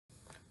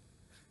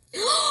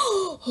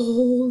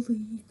Holy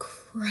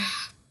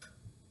crap.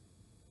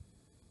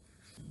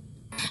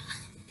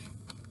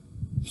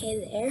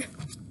 Hey there.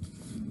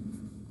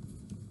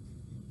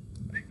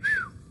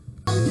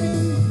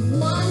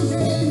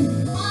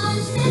 Wondering,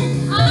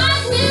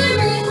 I'm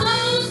very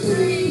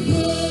hungry.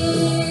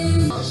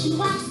 She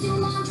wants to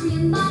laundry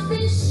and mop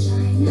and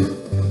shine.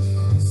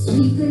 So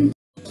we can.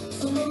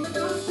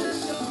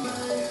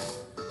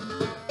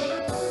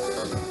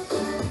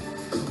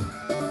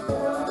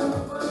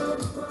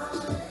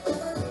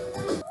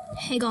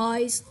 Hey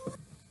guys.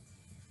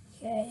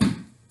 Okay.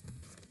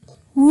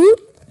 Whoop.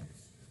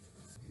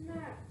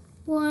 Matt,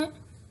 What?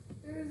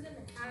 there's an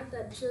ad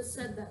that just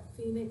said that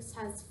Phoenix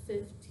has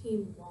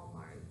 15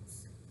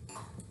 Walmarts.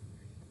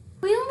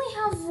 We only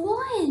have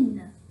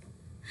one.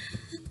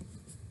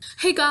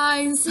 Hey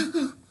guys!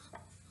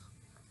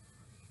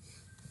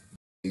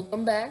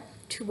 Welcome back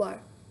to our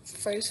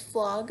first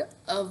vlog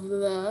of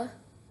the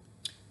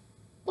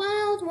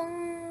Wild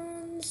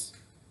Ones.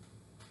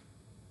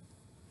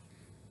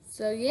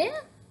 So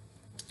yeah,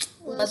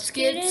 let's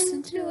get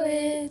into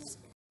it.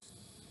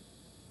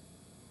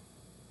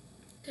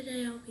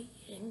 Today I'll be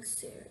eating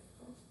cereal.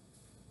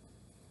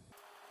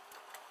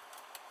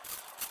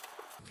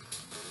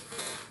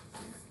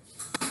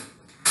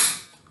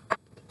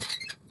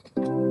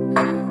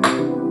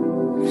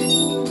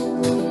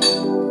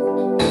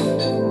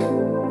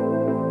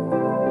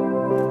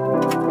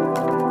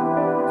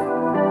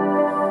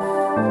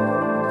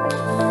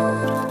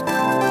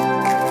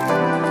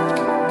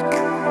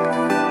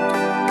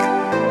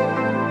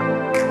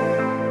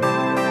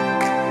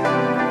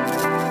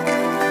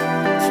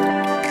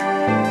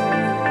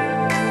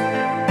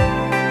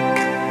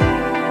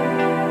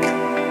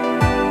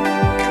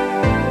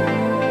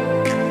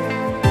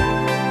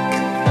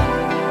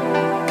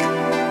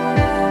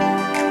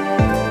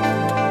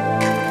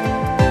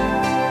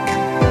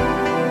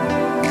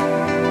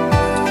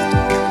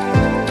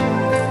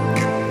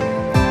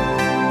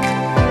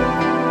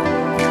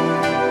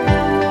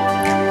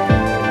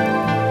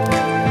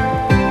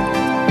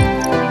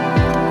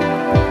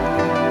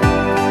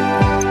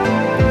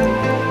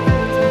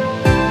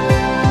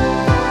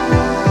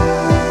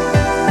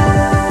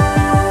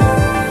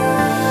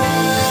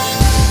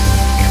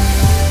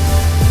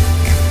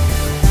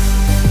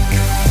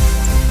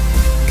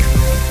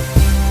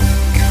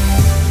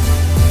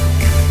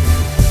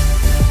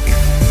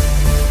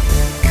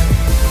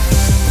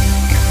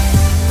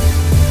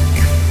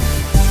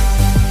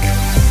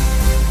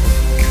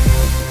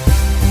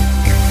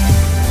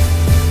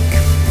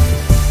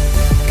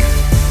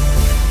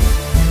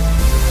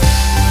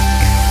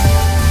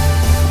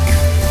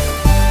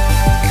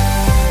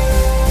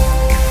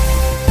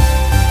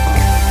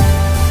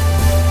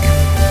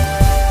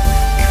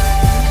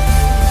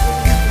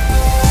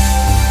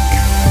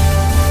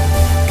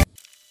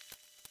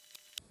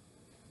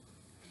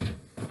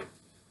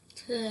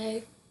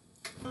 Today,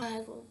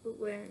 I will be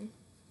wearing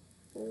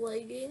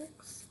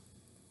leggings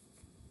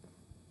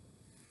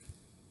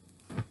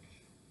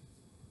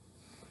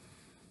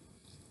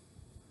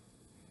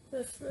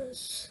with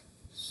this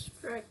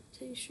striped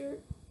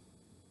t-shirt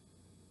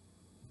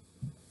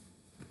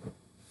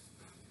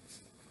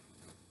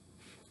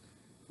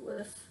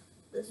with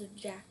this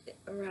jacket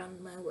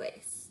around my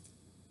waist.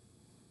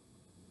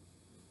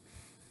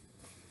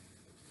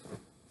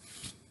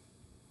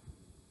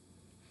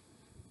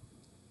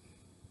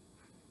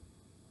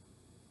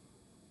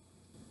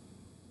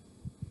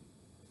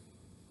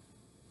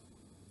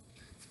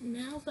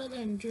 Now that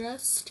I'm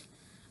dressed,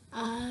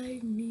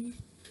 I need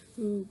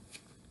to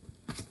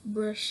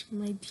brush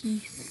my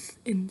teeth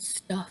and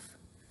stuff.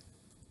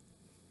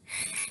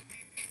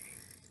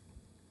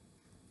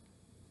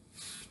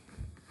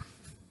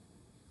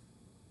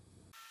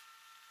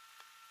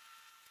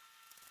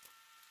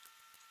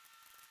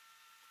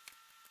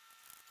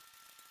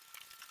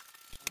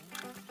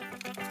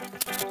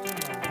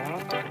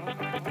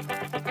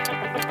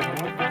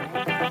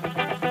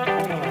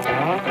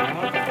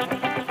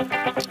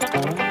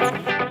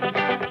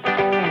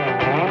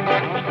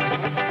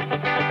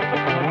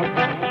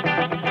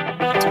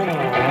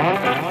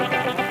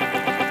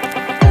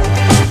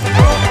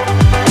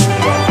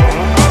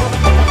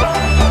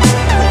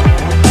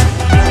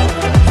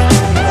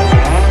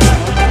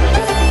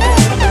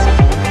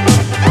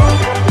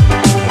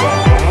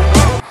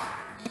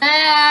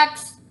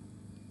 Max!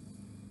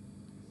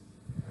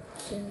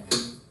 I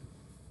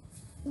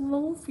don't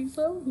know if he's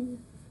out here.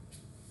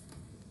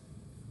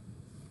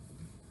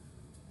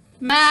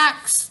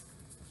 Max!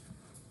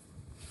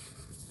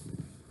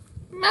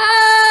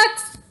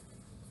 Max!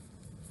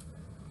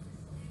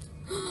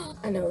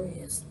 I know where he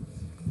is.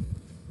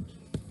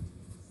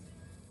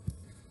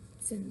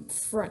 He's in the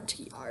front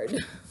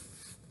yard.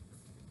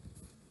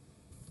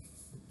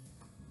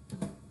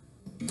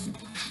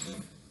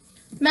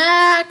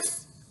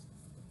 Max!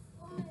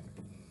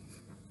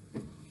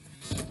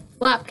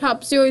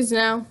 Laptop's yours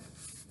now.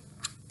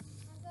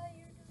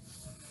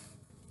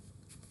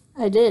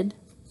 I did.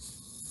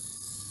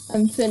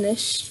 I'm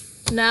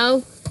finished.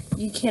 Now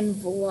you can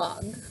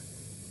vlog.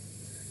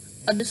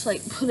 I'll just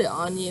like put it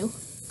on you.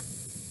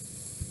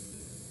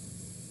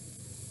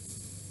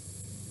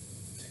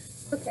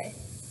 Okay.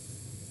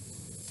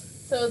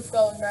 So it's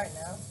going right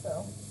now,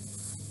 so.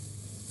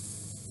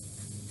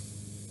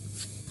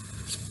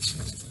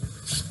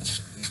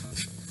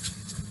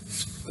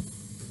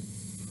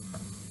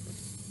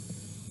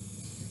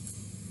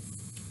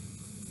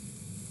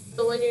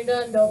 So when you're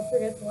done, don't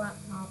forget the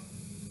laptop.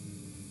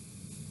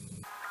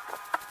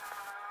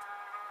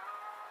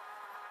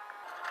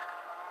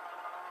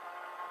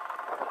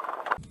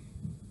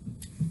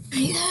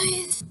 Hey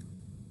guys,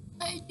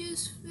 I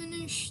just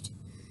finished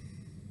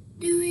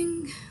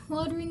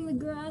watering the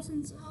grass,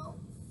 and so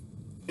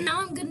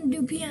now I'm gonna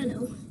do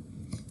piano.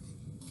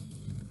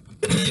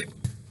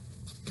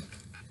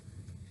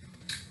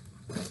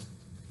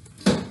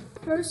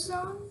 First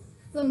song,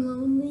 The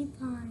Lonely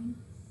Pine.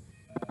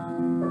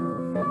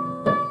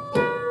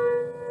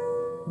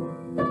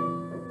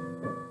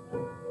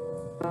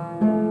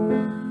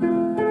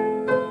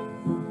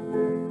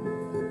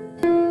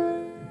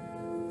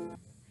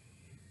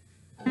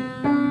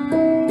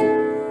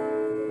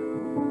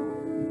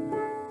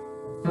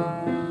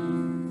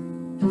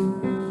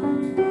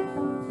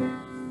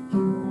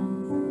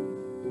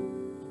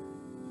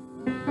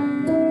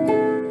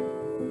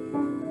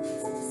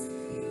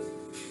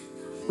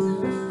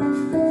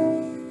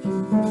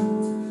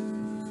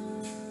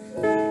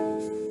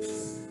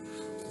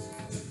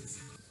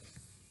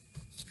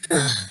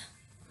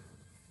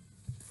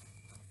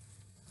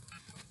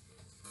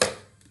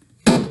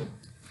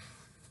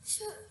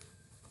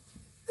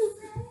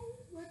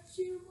 What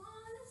you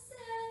wanna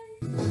say?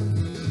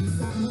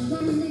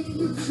 Monday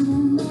till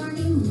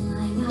morning,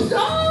 lying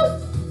out.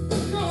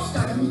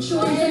 Starting the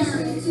chores and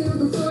straight to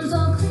the floors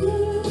all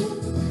clean.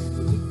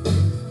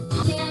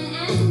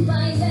 And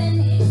by then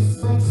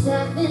it's like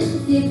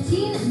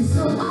 7:15, and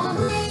so I'll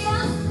hurry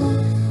up,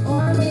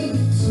 or maybe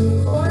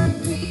 2 or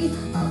 3.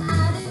 I'll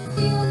add a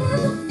few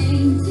little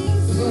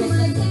paintings to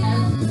my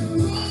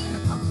gallery.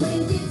 I'll play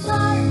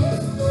guitar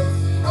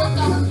and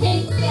I'll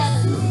paint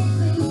together.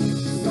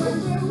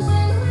 Somewhere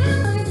where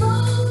I've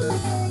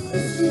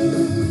always been.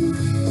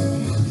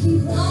 I'll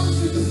keep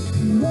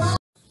watching.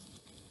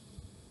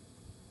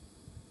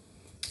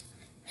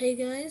 Hey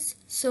guys,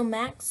 so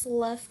Max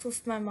left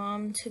with my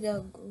mom to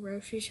go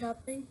grocery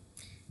shopping,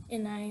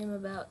 and I am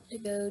about to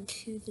go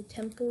to the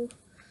temple,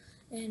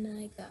 and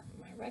I got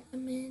my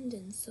recommend,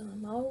 and so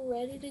I'm all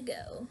ready to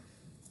go.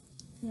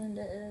 And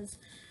it is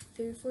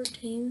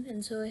 3:14,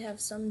 and so I have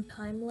some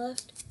time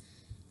left,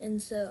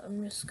 and so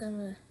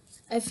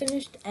I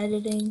finished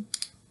editing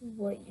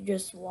what you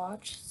just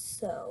watched,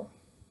 so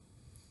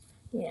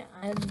yeah,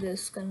 I don't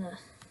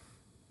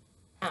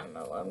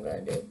know what I'm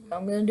gonna do, but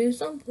I'm gonna do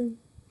something.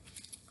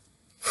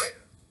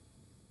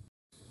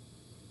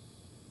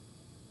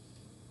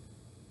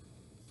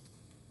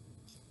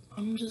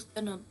 I'm just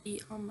gonna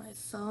be on my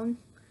phone,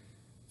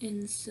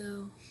 and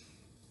so,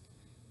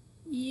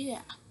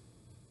 yeah.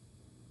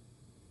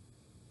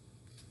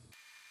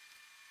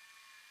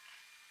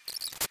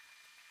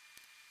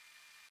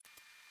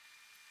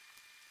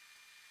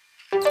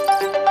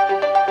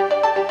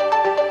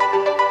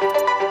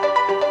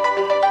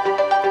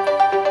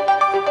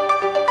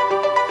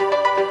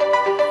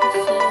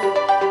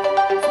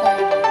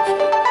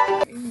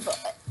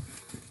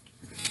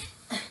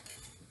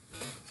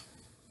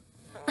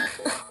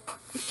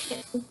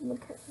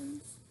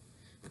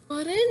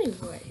 But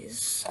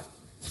anyways,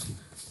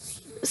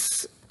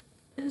 this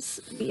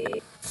is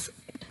the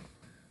outside.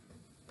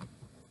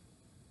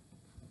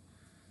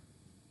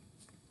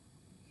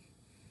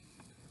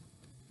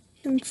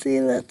 You can see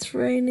that's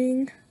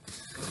raining.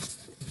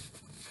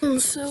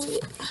 And so yeah,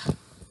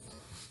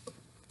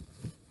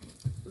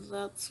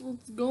 that's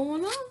what's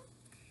going on.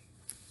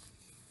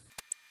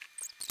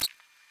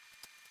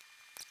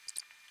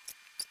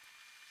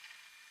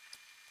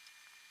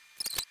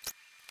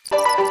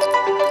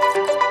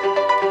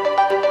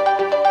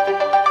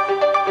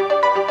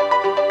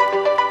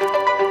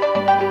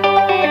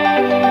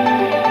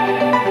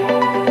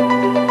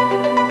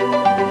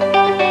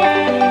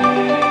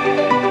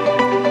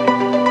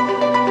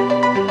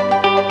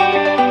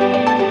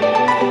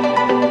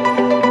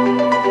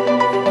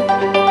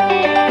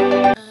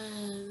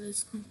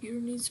 This computer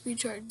needs to be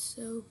charged,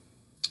 so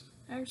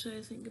actually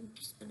I think I'm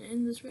just gonna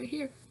end this right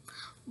here.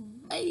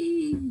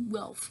 Bye.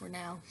 Well, for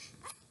now.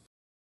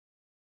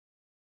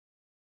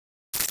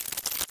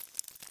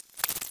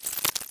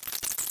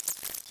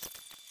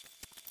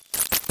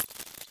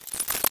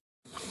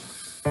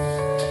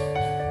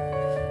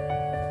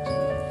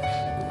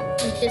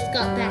 We just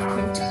got back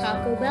from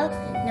Taco Bell.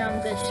 Now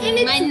I'm gonna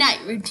show My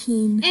night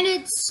routine. And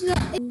it's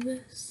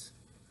This.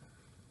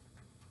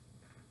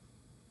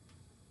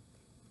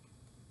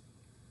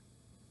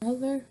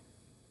 Another.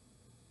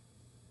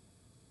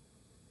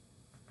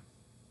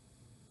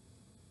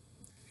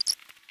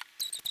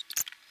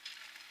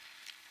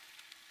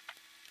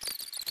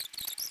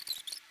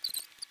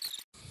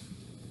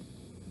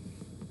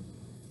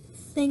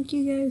 Thank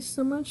you guys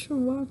so much for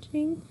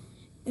watching,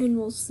 and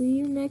we'll see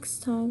you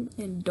next time.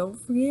 And don't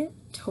forget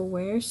to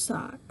wear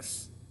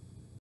socks.